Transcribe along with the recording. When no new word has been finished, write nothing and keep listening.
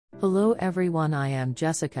Hello everyone, I am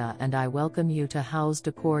Jessica and I welcome you to House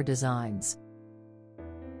Decor Designs.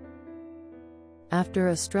 After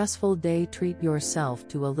a stressful day, treat yourself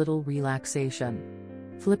to a little relaxation.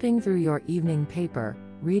 Flipping through your evening paper,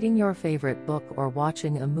 reading your favorite book or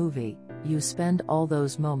watching a movie, you spend all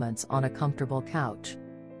those moments on a comfortable couch.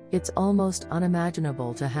 It's almost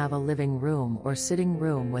unimaginable to have a living room or sitting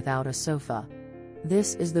room without a sofa.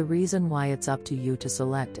 This is the reason why it's up to you to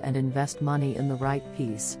select and invest money in the right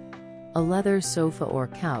piece. A leather sofa or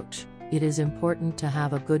couch. It is important to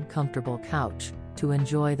have a good comfortable couch, to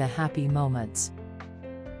enjoy the happy moments.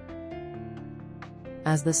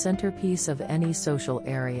 As the centerpiece of any social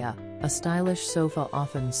area, a stylish sofa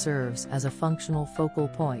often serves as a functional focal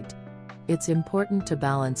point. It's important to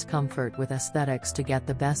balance comfort with aesthetics to get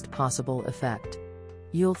the best possible effect.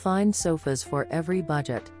 You'll find sofas for every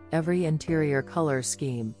budget, every interior color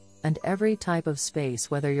scheme, and every type of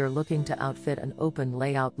space, whether you're looking to outfit an open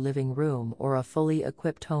layout living room or a fully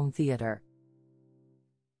equipped home theater.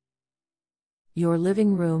 Your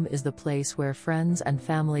living room is the place where friends and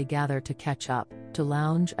family gather to catch up, to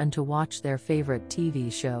lounge and to watch their favorite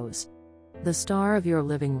TV shows. The star of your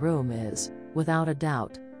living room is, without a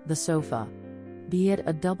doubt, the sofa. Be it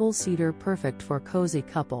a double-seater perfect for cozy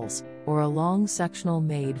couples, or a long sectional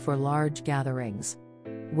made for large gatherings.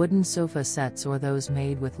 Wooden sofa sets or those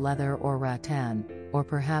made with leather or rattan, or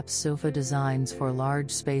perhaps sofa designs for large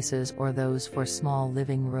spaces or those for small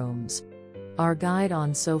living rooms. Our guide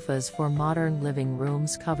on sofas for modern living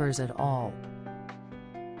rooms covers it all.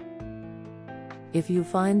 If you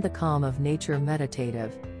find the calm of nature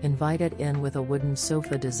meditative, invite it in with a wooden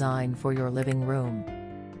sofa design for your living room.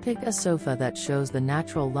 Pick a sofa that shows the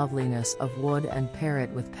natural loveliness of wood and pair it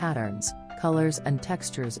with patterns, colors and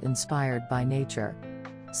textures inspired by nature.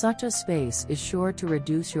 Such a space is sure to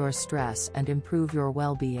reduce your stress and improve your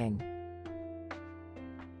well-being.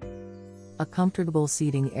 A comfortable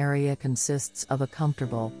seating area consists of a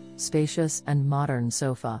comfortable, spacious and modern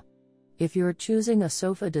sofa. If you're choosing a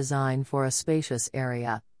sofa design for a spacious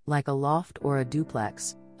area, like a loft or a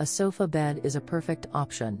duplex, a sofa bed is a perfect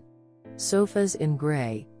option. Sofas in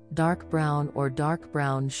gray, dark brown or dark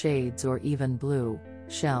brown shades or even blue,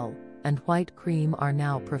 shell, and white cream are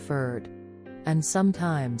now preferred. And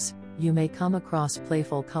sometimes, you may come across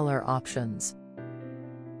playful color options.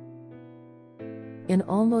 In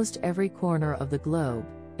almost every corner of the globe,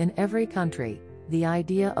 in every country, the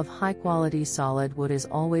idea of high-quality solid wood is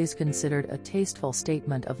always considered a tasteful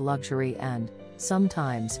statement of luxury and,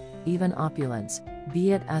 sometimes, even opulence,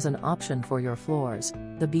 be it as an option for your floors,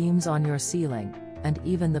 the beams on your ceiling, and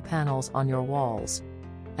even the panels on your walls.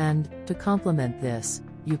 And, to complement this,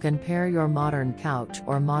 you can pair your modern couch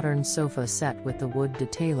or modern sofa set with the wood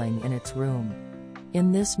detailing in its room.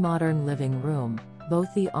 In this modern living room,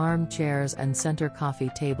 both the armchairs and center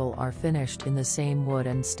coffee table are finished in the same wood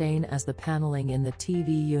and stain as the paneling in the TV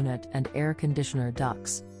unit and air conditioner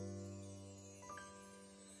ducts.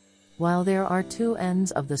 While there are two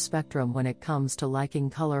ends of the spectrum when it comes to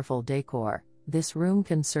liking colorful decor, this room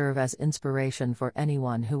can serve as inspiration for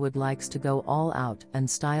anyone who would likes to go all out and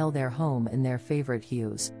style their home in their favorite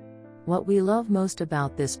hues. What we love most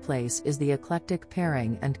about this place is the eclectic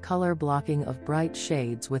pairing and color blocking of bright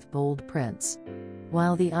shades with bold prints.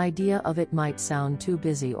 While the idea of it might sound too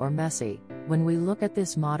busy or messy, when we look at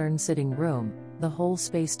this modern sitting room, the whole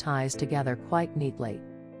space ties together quite neatly.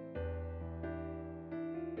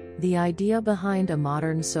 The idea behind a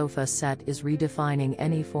modern sofa set is redefining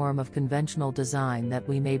any form of conventional design that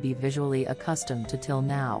we may be visually accustomed to till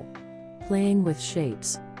now. Playing with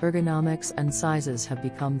shapes, ergonomics and sizes have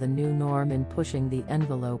become the new norm in pushing the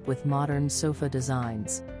envelope with modern sofa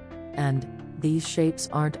designs. And these shapes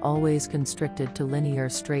aren't always constricted to linear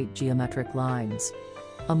straight geometric lines.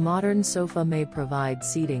 A modern sofa may provide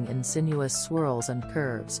seating in sinuous swirls and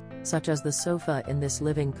curves, such as the sofa in this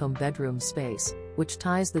living-cum bedroom space, which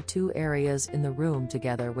ties the two areas in the room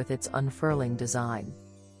together with its unfurling design.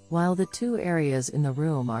 While the two areas in the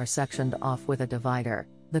room are sectioned off with a divider,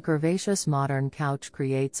 the curvaceous modern couch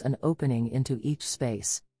creates an opening into each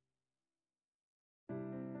space.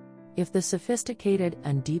 If the sophisticated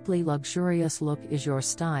and deeply luxurious look is your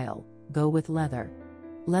style, go with leather.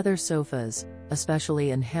 Leather sofas,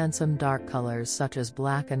 especially in handsome dark colors such as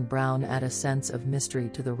black and brown, add a sense of mystery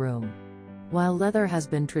to the room. While leather has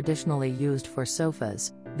been traditionally used for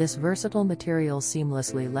sofas, this versatile material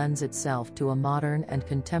seamlessly lends itself to a modern and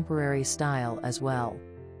contemporary style as well.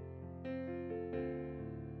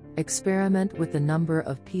 Experiment with the number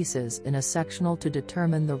of pieces in a sectional to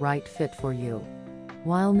determine the right fit for you.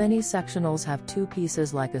 While many sectionals have two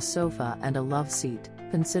pieces like a sofa and a love seat,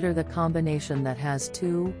 consider the combination that has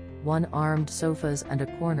 2, one-armed sofas and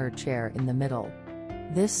a corner chair in the middle.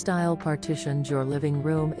 This style partitions your living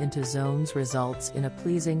room into zones, results in a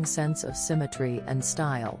pleasing sense of symmetry and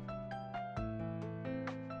style.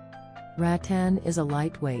 Rattan is a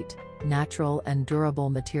lightweight, natural and durable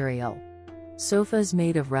material. Sofas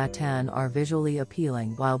made of rattan are visually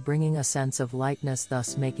appealing while bringing a sense of lightness,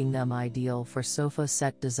 thus making them ideal for sofa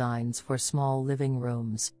set designs for small living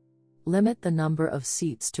rooms. Limit the number of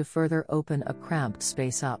seats to further open a cramped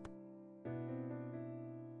space up.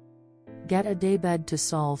 Get a daybed to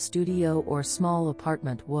solve studio or small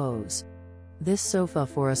apartment woes. This sofa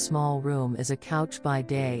for a small room is a couch by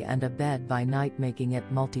day and a bed by night, making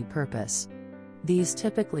it multi-purpose. These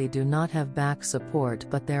typically do not have back support,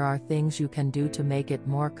 but there are things you can do to make it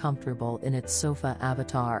more comfortable in its sofa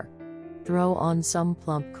avatar. Throw on some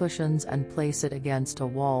plump cushions and place it against a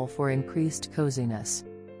wall for increased coziness.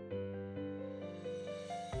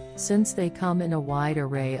 Since they come in a wide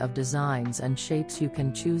array of designs and shapes, you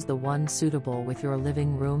can choose the one suitable with your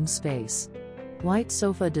living room space. White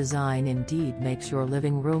sofa design indeed makes your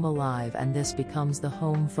living room alive, and this becomes the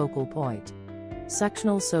home focal point.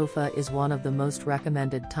 Sectional sofa is one of the most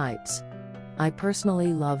recommended types. I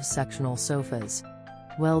personally love sectional sofas.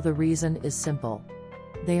 Well, the reason is simple.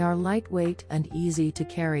 They are lightweight and easy to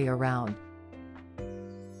carry around.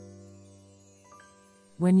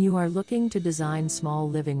 When you are looking to design small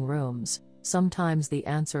living rooms, sometimes the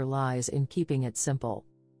answer lies in keeping it simple.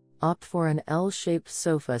 Opt for an L-shaped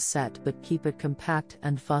sofa set, but keep it compact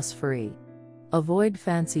and fuss-free. Avoid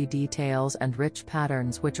fancy details and rich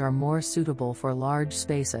patterns which are more suitable for large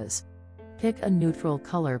spaces. Pick a neutral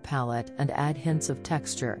color palette and add hints of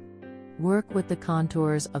texture. Work with the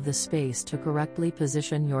contours of the space to correctly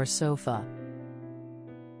position your sofa.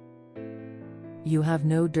 You have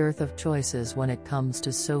no dearth of choices when it comes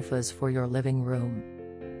to sofas for your living room.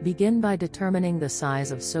 Begin by determining the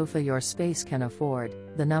size of sofa your space can afford,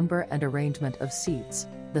 the number and arrangement of seats,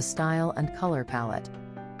 the style and color palette.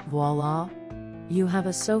 Voila! You have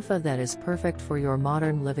a sofa that is perfect for your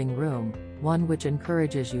modern living room, one which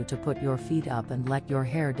encourages you to put your feet up and let your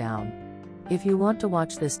hair down. If you want to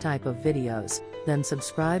watch this type of videos, then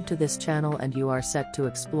subscribe to this channel and you are set to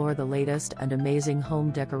explore the latest and amazing home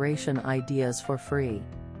decoration ideas for free.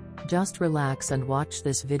 Just relax and watch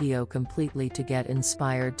this video completely to get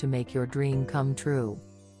inspired to make your dream come true.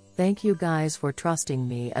 Thank you guys for trusting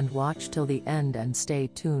me, and watch till the end and stay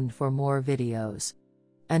tuned for more videos.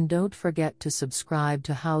 And don't forget to subscribe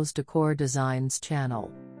to Decor Designs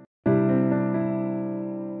channel.